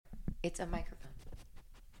It's a microphone.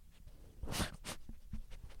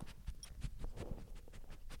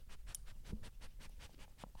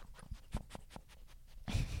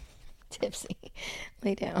 Tipsy.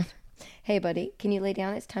 Lay down. Hey, buddy, can you lay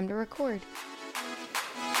down? It's time to record.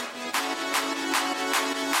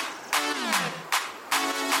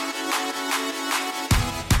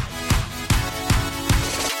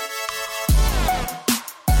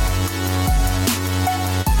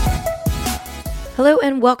 Hello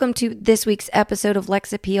and welcome to this week's episode of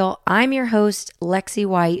Lex Appeal. I'm your host, Lexi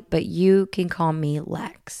White, but you can call me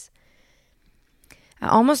Lex. I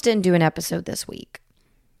almost didn't do an episode this week.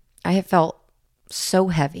 I have felt so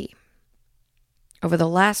heavy. Over the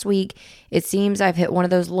last week, it seems I've hit one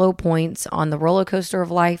of those low points on the roller coaster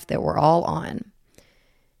of life that we're all on.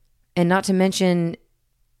 And not to mention,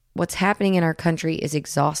 what's happening in our country is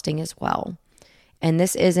exhausting as well. And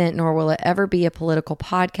this isn't, nor will it ever be, a political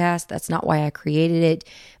podcast. That's not why I created it.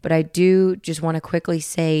 But I do just want to quickly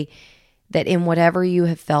say that in whatever you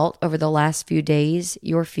have felt over the last few days,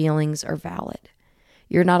 your feelings are valid.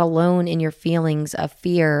 You're not alone in your feelings of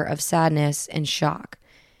fear, of sadness, and shock.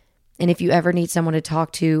 And if you ever need someone to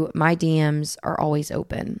talk to, my DMs are always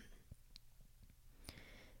open.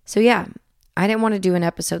 So yeah, I didn't want to do an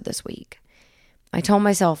episode this week. I told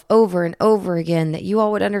myself over and over again that you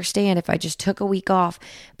all would understand if I just took a week off,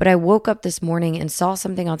 but I woke up this morning and saw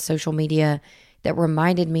something on social media that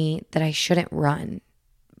reminded me that I shouldn't run,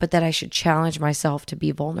 but that I should challenge myself to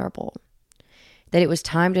be vulnerable. That it was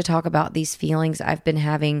time to talk about these feelings I've been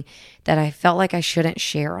having that I felt like I shouldn't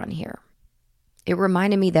share on here. It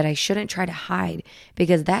reminded me that I shouldn't try to hide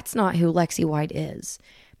because that's not who Lexi White is.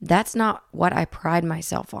 That's not what I pride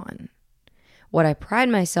myself on. What I pride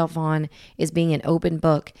myself on is being an open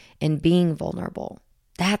book and being vulnerable.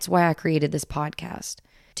 That's why I created this podcast,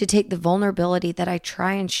 to take the vulnerability that I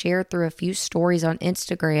try and share through a few stories on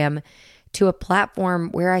Instagram to a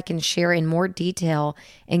platform where I can share in more detail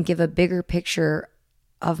and give a bigger picture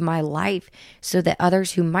of my life so that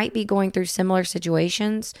others who might be going through similar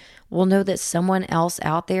situations will know that someone else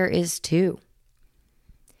out there is too.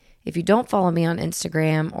 If you don't follow me on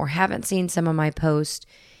Instagram or haven't seen some of my posts,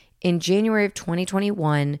 in January of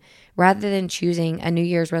 2021, rather than choosing a New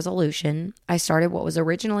Year's resolution, I started what was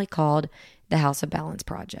originally called the House of Balance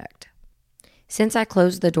Project. Since I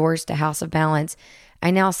closed the doors to House of Balance,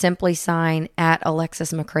 I now simply sign at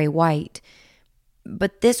Alexis McCrae White.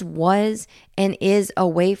 But this was and is a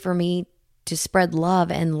way for me to spread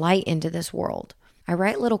love and light into this world. I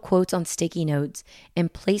write little quotes on sticky notes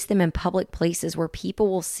and place them in public places where people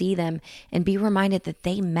will see them and be reminded that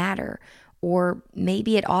they matter. Or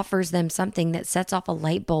maybe it offers them something that sets off a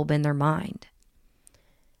light bulb in their mind.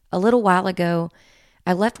 A little while ago,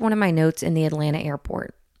 I left one of my notes in the Atlanta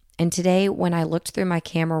airport. And today, when I looked through my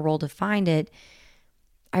camera roll to find it,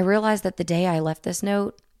 I realized that the day I left this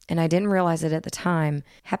note, and I didn't realize it at the time,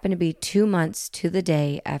 happened to be 2 months to the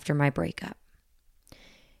day after my breakup.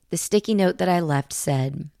 The sticky note that I left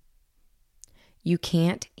said, "You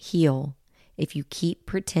can't heal if you keep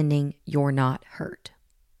pretending you're not hurt."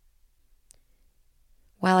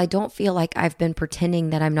 While I don't feel like I've been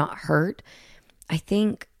pretending that I'm not hurt, I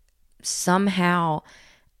think somehow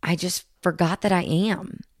I just forgot that I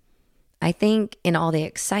am. I think in all the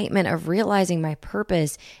excitement of realizing my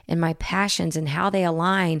purpose and my passions and how they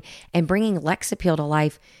align and bringing Lex Appeal to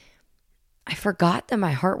life, I forgot that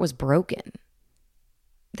my heart was broken,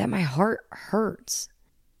 that my heart hurts.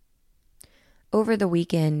 Over the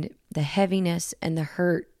weekend, the heaviness and the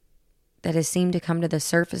hurt that has seemed to come to the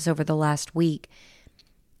surface over the last week,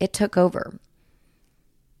 it took over.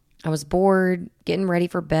 I was bored, getting ready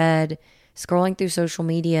for bed, scrolling through social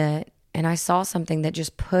media, and I saw something that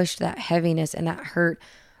just pushed that heaviness and that hurt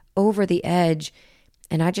over the edge,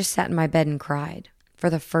 and I just sat in my bed and cried for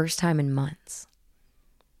the first time in months.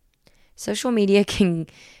 Social media can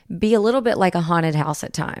be a little bit like a haunted house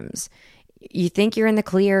at times. You think you're in the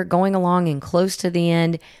clear, going along and close to the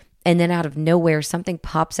end, and then out of nowhere, something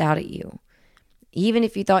pops out at you. Even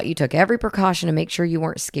if you thought you took every precaution to make sure you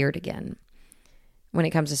weren't scared again. When it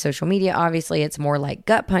comes to social media, obviously, it's more like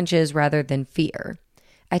gut punches rather than fear.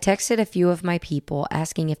 I texted a few of my people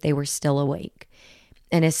asking if they were still awake.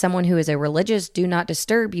 And as someone who is a religious do not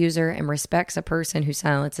disturb user and respects a person who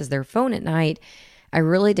silences their phone at night, I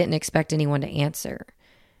really didn't expect anyone to answer.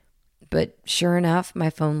 But sure enough, my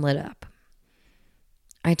phone lit up.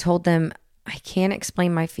 I told them I can't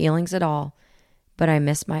explain my feelings at all, but I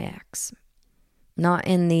miss my ex. Not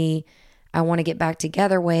in the I want to get back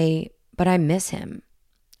together way, but I miss him.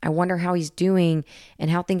 I wonder how he's doing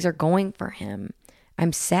and how things are going for him.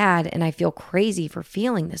 I'm sad and I feel crazy for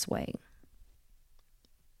feeling this way.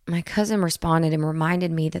 my cousin responded and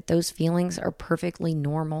reminded me that those feelings are perfectly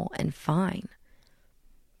normal and fine.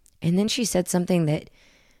 And then she said something that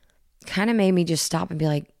kind of made me just stop and be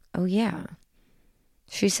like, oh yeah.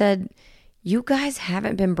 She said, you guys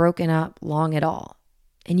haven't been broken up long at all.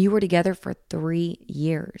 And you were together for 3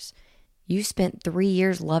 years. You spent 3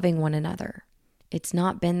 years loving one another. It's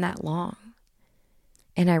not been that long.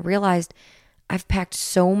 And I realized I've packed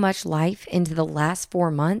so much life into the last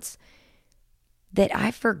 4 months that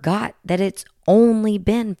I forgot that it's only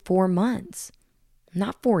been 4 months,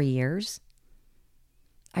 not 4 years.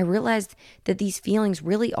 I realized that these feelings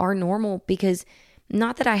really are normal because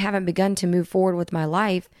not that I haven't begun to move forward with my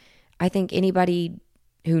life. I think anybody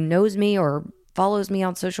who knows me or follows me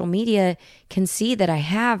on social media can see that I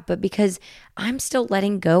have, but because I'm still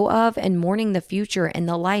letting go of and mourning the future and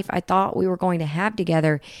the life I thought we were going to have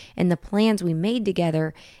together and the plans we made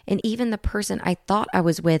together and even the person I thought I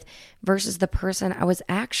was with versus the person I was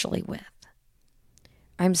actually with.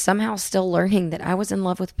 I'm somehow still learning that I was in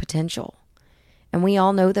love with potential. And we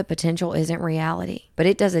all know that potential isn't reality, but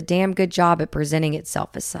it does a damn good job at presenting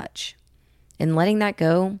itself as such. And letting that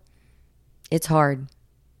go, it's hard.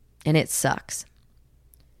 And it sucks.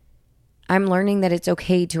 I'm learning that it's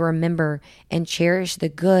okay to remember and cherish the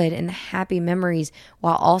good and the happy memories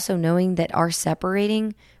while also knowing that our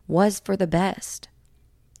separating was for the best.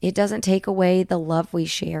 It doesn't take away the love we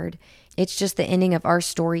shared. It's just the ending of our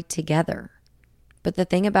story together. But the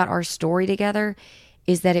thing about our story together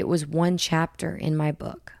is that it was one chapter in my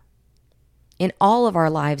book. In all of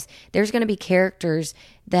our lives, there's going to be characters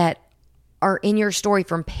that are in your story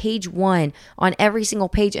from page 1 on every single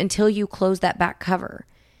page until you close that back cover.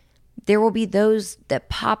 There will be those that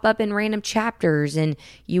pop up in random chapters and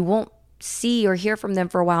you won't see or hear from them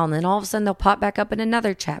for a while, and then all of a sudden they'll pop back up in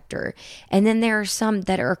another chapter. And then there are some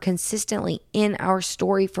that are consistently in our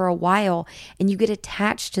story for a while and you get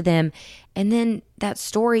attached to them, and then that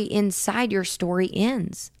story inside your story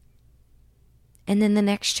ends. And then the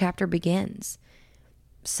next chapter begins.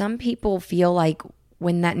 Some people feel like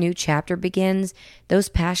when that new chapter begins, those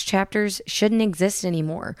past chapters shouldn't exist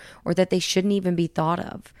anymore or that they shouldn't even be thought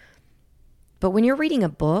of. But when you're reading a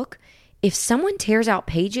book, if someone tears out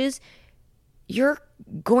pages, you're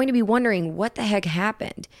going to be wondering what the heck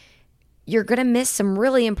happened. You're going to miss some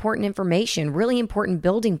really important information, really important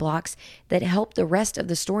building blocks that help the rest of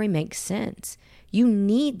the story make sense. You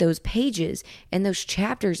need those pages and those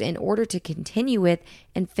chapters in order to continue with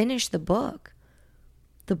and finish the book.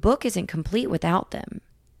 The book isn't complete without them.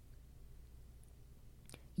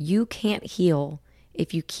 You can't heal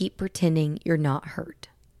if you keep pretending you're not hurt.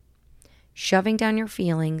 Shoving down your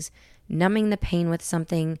feelings, numbing the pain with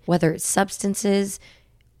something, whether it's substances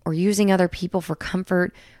or using other people for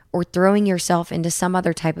comfort or throwing yourself into some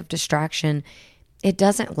other type of distraction, it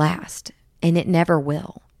doesn't last and it never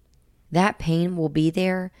will. That pain will be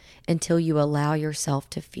there until you allow yourself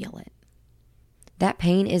to feel it. That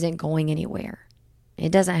pain isn't going anywhere.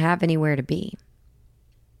 It doesn't have anywhere to be.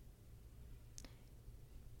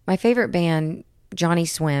 My favorite band, Johnny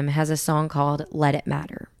Swim, has a song called Let It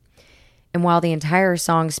Matter. And while the entire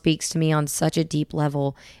song speaks to me on such a deep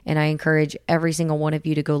level, and I encourage every single one of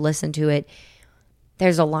you to go listen to it,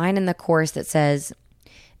 there's a line in the chorus that says,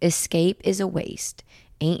 "Escape is a waste.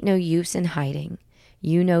 Ain't no use in hiding.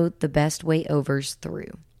 You know the best way over's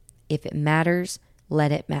through. If it matters,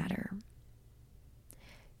 let it matter."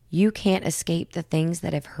 You can't escape the things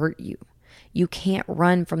that have hurt you. You can't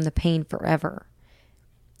run from the pain forever.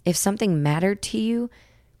 If something mattered to you,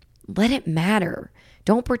 let it matter.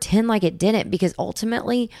 Don't pretend like it didn't, because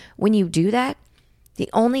ultimately, when you do that, the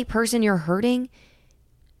only person you're hurting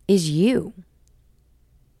is you.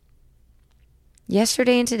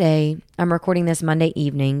 Yesterday and today, I'm recording this Monday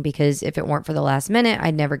evening because if it weren't for the last minute,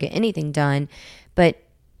 I'd never get anything done. But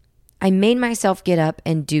I made myself get up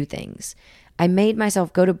and do things. I made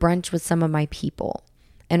myself go to brunch with some of my people.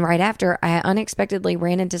 And right after, I unexpectedly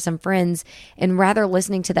ran into some friends, and rather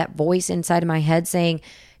listening to that voice inside of my head saying,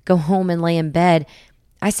 go home and lay in bed,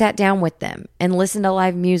 I sat down with them and listened to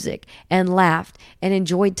live music and laughed and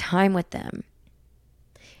enjoyed time with them.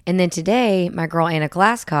 And then today, my girl Anna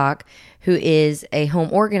Glasscock, who is a home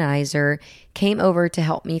organizer, came over to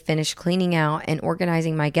help me finish cleaning out and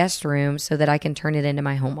organizing my guest room so that I can turn it into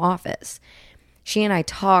my home office. She and I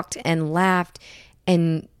talked and laughed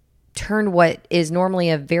and turned what is normally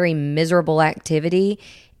a very miserable activity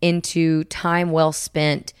into time well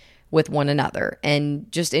spent with one another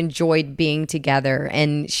and just enjoyed being together.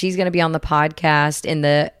 And she's going to be on the podcast in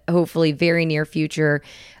the hopefully very near future.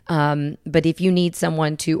 But if you need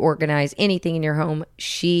someone to organize anything in your home,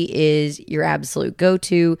 she is your absolute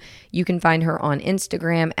go-to. You can find her on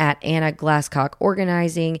Instagram at Anna Glasscock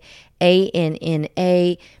Organizing,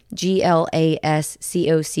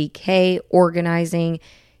 ANNAGLASCOCK Organizing.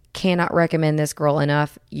 Cannot recommend this girl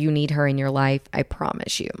enough. You need her in your life, I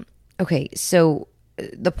promise you. Okay, so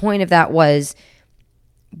the point of that was,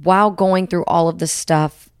 while going through all of the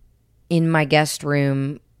stuff in my guest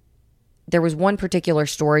room, there was one particular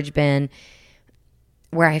storage bin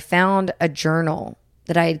where I found a journal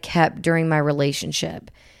that I had kept during my relationship.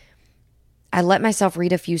 I let myself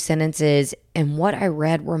read a few sentences, and what I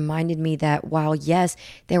read reminded me that while, yes,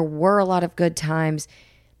 there were a lot of good times,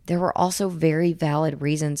 there were also very valid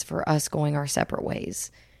reasons for us going our separate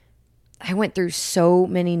ways. I went through so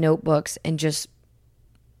many notebooks and just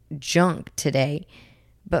junk today,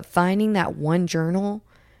 but finding that one journal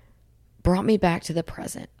brought me back to the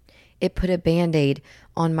present. It put a Band-Aid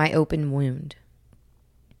on my open wound.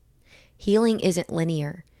 Healing isn't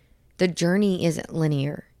linear. The journey isn't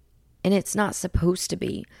linear, and it's not supposed to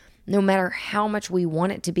be. No matter how much we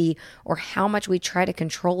want it to be or how much we try to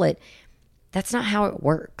control it, that's not how it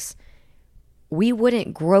works. We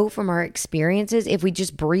wouldn't grow from our experiences if we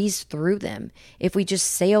just breezed through them, if we just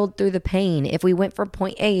sailed through the pain, if we went from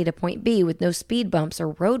point A to point B with no speed bumps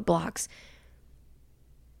or roadblocks.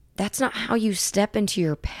 That's not how you step into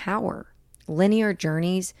your power. Linear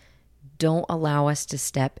journeys don't allow us to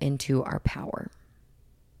step into our power.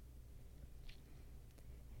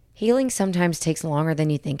 Healing sometimes takes longer than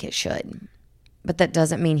you think it should, but that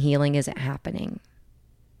doesn't mean healing isn't happening.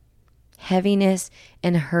 Heaviness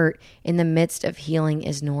and hurt in the midst of healing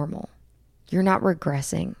is normal. You're not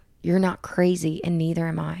regressing. You're not crazy, and neither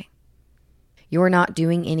am I. You're not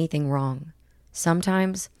doing anything wrong.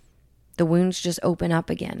 Sometimes the wounds just open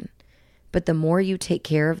up again. But the more you take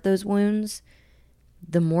care of those wounds,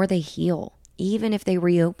 the more they heal, even if they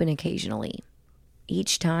reopen occasionally.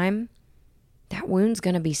 Each time, that wound's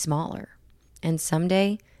going to be smaller. And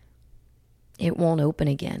someday, it won't open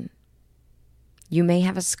again. You may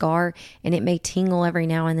have a scar and it may tingle every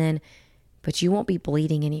now and then, but you won't be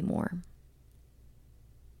bleeding anymore.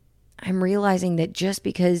 I'm realizing that just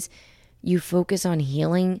because you focus on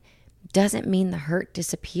healing doesn't mean the hurt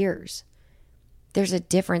disappears. There's a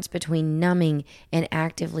difference between numbing and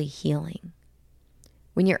actively healing.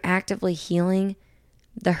 When you're actively healing,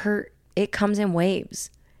 the hurt, it comes in waves.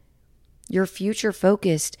 You're future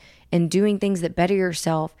focused and doing things that better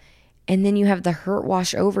yourself, and then you have the hurt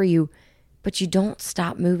wash over you, but you don't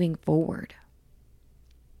stop moving forward.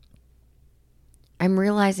 I'm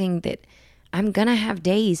realizing that I'm going to have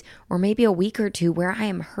days or maybe a week or two where I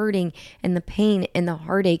am hurting and the pain and the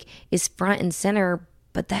heartache is front and center,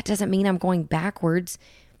 but that doesn't mean I'm going backwards.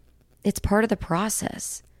 It's part of the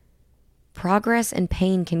process. Progress and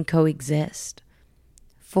pain can coexist.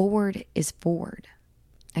 Forward is forward.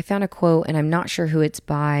 I found a quote, and I'm not sure who it's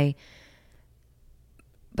by,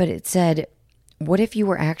 but it said, "What if you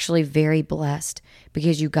were actually very blessed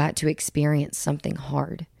because you got to experience something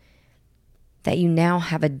hard? That you now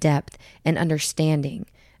have a depth and understanding,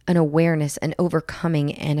 an awareness, an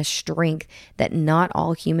overcoming, and a strength that not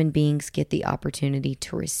all human beings get the opportunity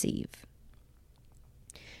to receive."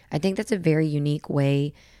 I think that's a very unique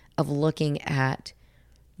way of looking at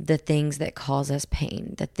the things that cause us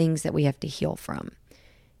pain, the things that we have to heal from.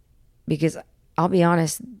 Because I'll be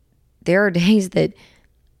honest, there are days that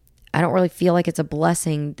I don't really feel like it's a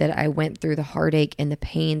blessing that I went through the heartache and the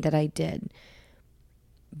pain that I did.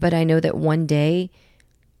 But I know that one day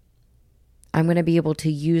I'm going to be able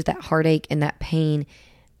to use that heartache and that pain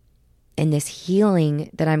and this healing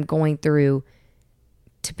that I'm going through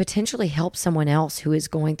to potentially help someone else who is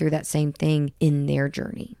going through that same thing in their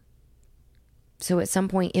journey. So at some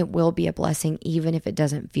point it will be a blessing, even if it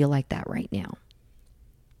doesn't feel like that right now.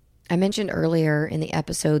 I mentioned earlier in the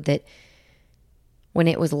episode that when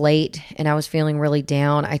it was late and I was feeling really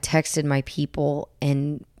down, I texted my people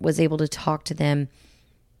and was able to talk to them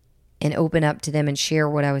and open up to them and share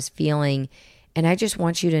what I was feeling. And I just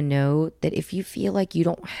want you to know that if you feel like you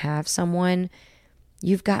don't have someone,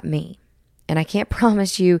 you've got me. And I can't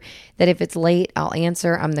promise you that if it's late, I'll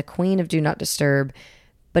answer. I'm the queen of Do Not Disturb.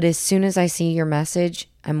 But as soon as I see your message,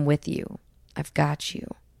 I'm with you. I've got you.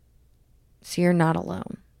 So you're not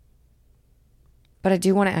alone. But I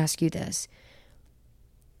do want to ask you this.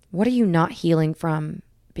 What are you not healing from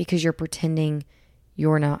because you're pretending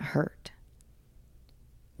you're not hurt?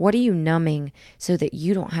 What are you numbing so that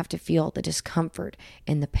you don't have to feel the discomfort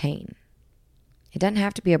and the pain? It doesn't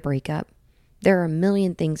have to be a breakup. There are a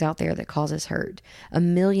million things out there that cause us hurt, a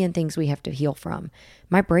million things we have to heal from.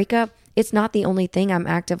 My breakup, it's not the only thing I'm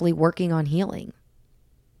actively working on healing.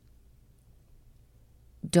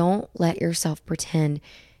 Don't let yourself pretend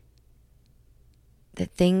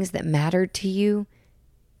that things that mattered to you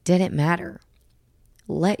didn't matter.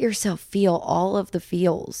 Let yourself feel all of the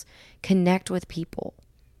feels. Connect with people.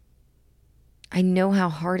 I know how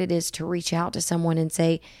hard it is to reach out to someone and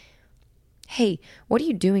say, hey, what are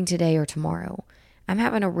you doing today or tomorrow? I'm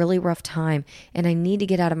having a really rough time and I need to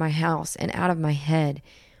get out of my house and out of my head.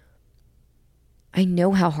 I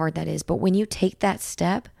know how hard that is, but when you take that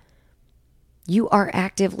step, you are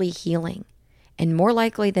actively healing. And more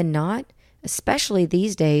likely than not, especially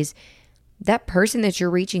these days, that person that you're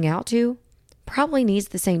reaching out to probably needs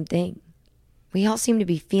the same thing. We all seem to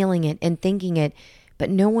be feeling it and thinking it, but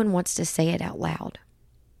no one wants to say it out loud.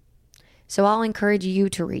 So I'll encourage you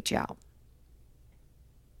to reach out.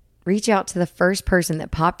 Reach out to the first person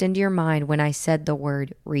that popped into your mind when I said the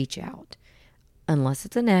word reach out. Unless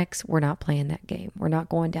it's an ex, we're not playing that game. We're not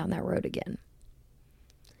going down that road again.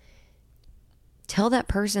 Tell that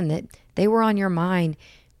person that they were on your mind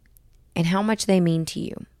and how much they mean to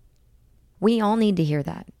you. We all need to hear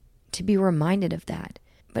that, to be reminded of that.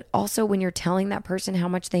 But also when you're telling that person how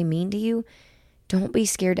much they mean to you, don't be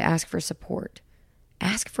scared to ask for support.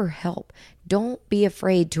 Ask for help. Don't be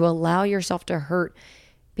afraid to allow yourself to hurt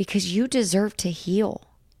because you deserve to heal.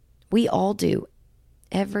 We all do.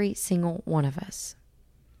 Every single one of us.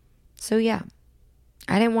 So yeah,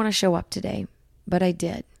 I didn't want to show up today, but I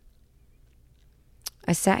did.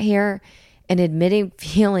 I sat here and admitting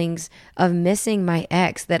feelings of missing my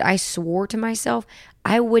ex that I swore to myself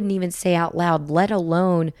I wouldn't even say out loud, let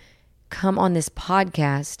alone come on this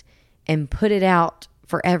podcast and put it out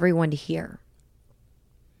for everyone to hear.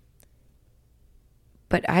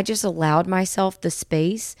 But I just allowed myself the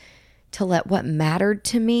space to let what mattered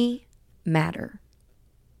to me matter.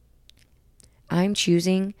 I'm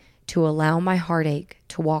choosing to allow my heartache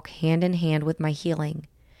to walk hand in hand with my healing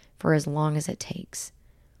for as long as it takes.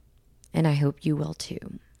 And I hope you will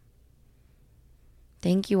too.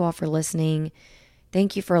 Thank you all for listening.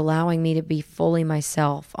 Thank you for allowing me to be fully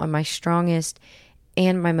myself on my strongest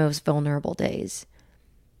and my most vulnerable days.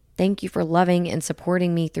 Thank you for loving and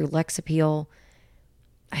supporting me through Lexappeal.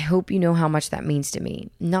 I hope you know how much that means to me,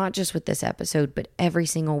 not just with this episode, but every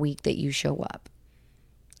single week that you show up.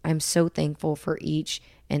 I'm so thankful for each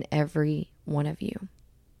and every one of you.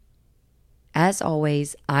 As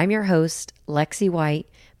always, I'm your host, Lexi White,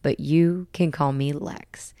 but you can call me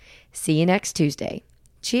Lex. See you next Tuesday.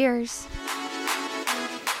 Cheers.